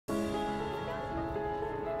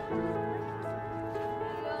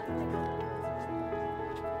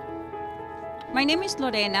My name is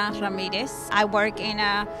Lorena Ramirez. I work in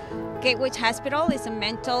a Gateway Hospital. It's a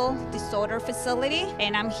mental disorder facility,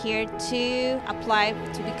 and I'm here to apply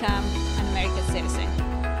to become an American citizen.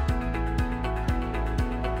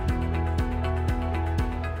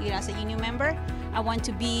 As a union member, I want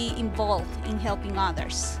to be involved in helping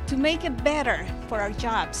others to make it better for our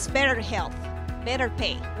jobs, better health, better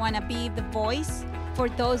pay. I want to be the voice for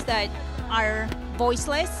those that are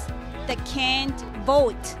voiceless, that can't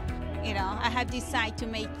vote. I have decided to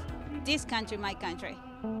make this country my country.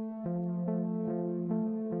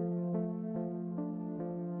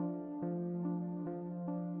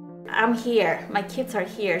 I'm here, my kids are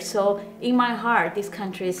here, so in my heart, this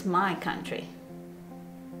country is my country.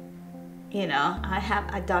 I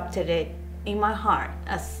have adopted it in my heart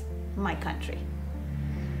as my country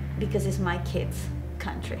because it's my kids'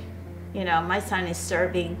 country. My son is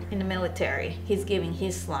serving in the military. He's giving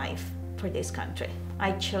his life for this country.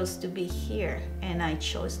 I chose to be here and I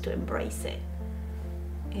chose to embrace it.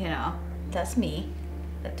 That's me,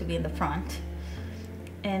 to be in the front.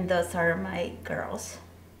 And those are my girls.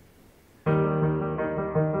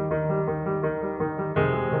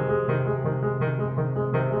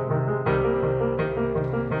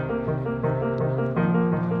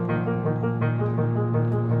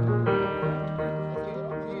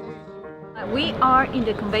 We are in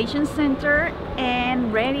the convention center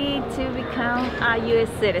and ready to become a U.S.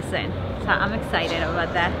 citizen. So I'm excited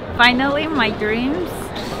about that. Finally, my dreams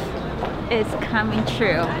is coming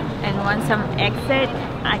true. And once I'm exit,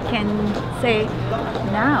 I can say,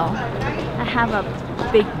 now I have a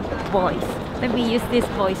big voice. Let me use this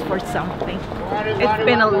voice for something. It's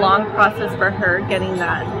been a long process for her getting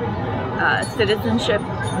that citizenship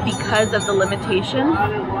because of the limitations,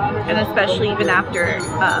 and especially even after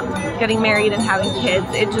getting married and having kids,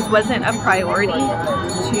 it just wasn't a priority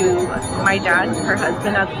to my dad, her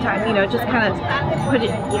husband at the time. Just kind of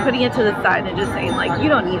putting it to the side and just saying, like, you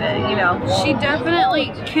don't need it. She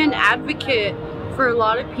definitely can advocate for a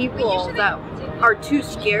lot of people that are too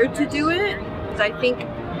scared to do it. I think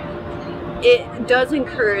it does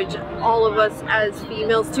encourage all of us as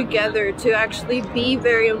females together to actually be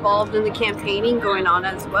very involved in the campaigning going on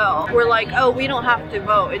as well. We're like, oh, we don't have to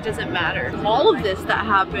vote, it doesn't matter. All of this that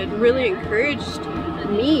happened really encouraged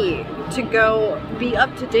me to go be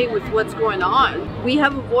up to date with what's going on. We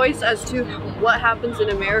have a voice as to what happens in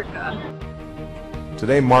America.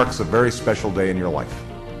 Today marks a very special day in your life.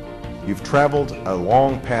 You've traveled a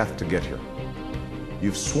long path to get here.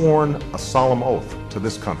 You've sworn a solemn oath to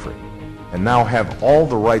this country, and now have all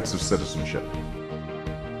the rights of citizenship.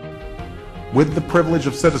 With the privilege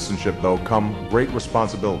of citizenship, though, come great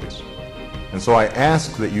responsibilities. And so I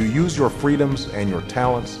ask that you use your freedoms and your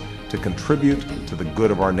talents to contribute to the good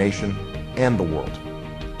of our nation and the world.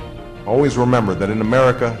 Always remember that in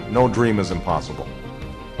America, no dream is impossible.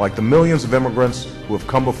 Like the millions of immigrants who have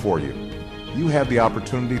come before you, you have the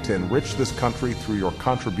opportunity to enrich this country through your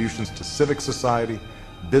contributions to civic society,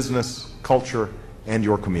 business, culture, and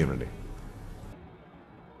your community.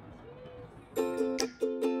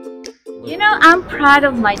 I'm proud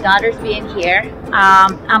of my daughters being here.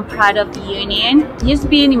 I'm proud of the union. Just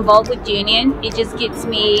being involved with union, it just gives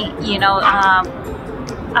me, you can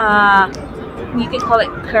call it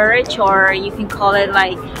courage, or you can call it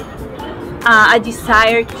like a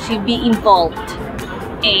desire to be involved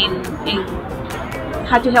in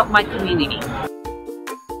how to help my community.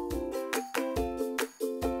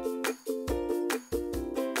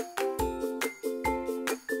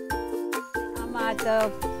 I'm at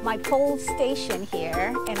my poll station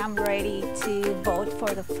here, and I'm ready to vote for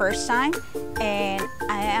the first time, and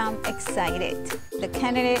I am excited. The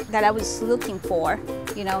candidate that I was looking for,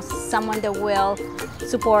 someone that will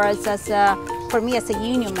support us for me as a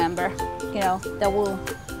union member, that will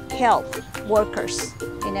help workers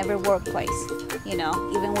in every workplace,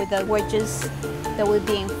 even with the wages that we've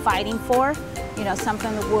been fighting for,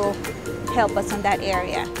 something that will help us in that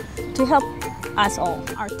area, to help us all,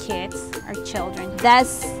 our kids, our children.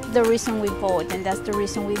 That's the reason we vote, and that's the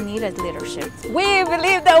reason we needed leadership. We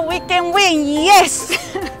believe that we can win, yes!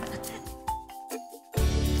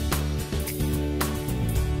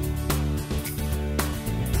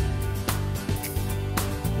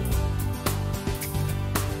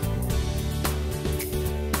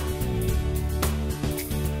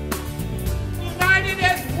 United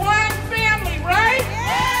as one family, right?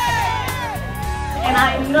 Yeah! And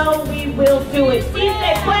I know we will do it. Si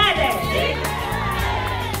se puede.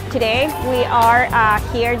 Today, we are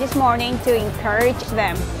here this morning to encourage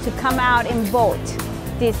them to come out and vote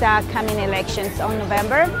these coming elections on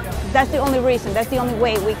November. That's the only reason, that's the only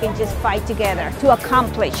way we can just fight together to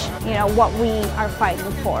accomplish, what we are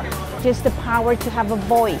fighting for. Just the power to have a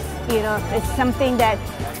voice, it's something that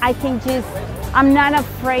I think I'm not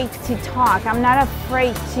afraid to talk. I'm not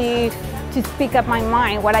afraid to speak up my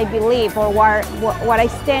mind, what I believe or what I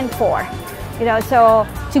stand for. So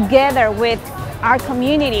together with our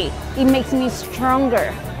community, it makes me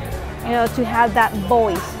stronger, to have that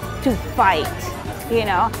voice to fight,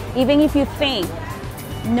 Even if you think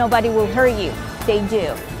nobody will hurt you, they do.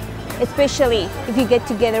 Especially if you get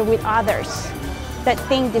together with others that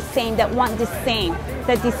think the same, that want the same,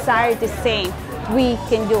 that desire the same. We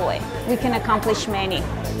can do it. We can accomplish many.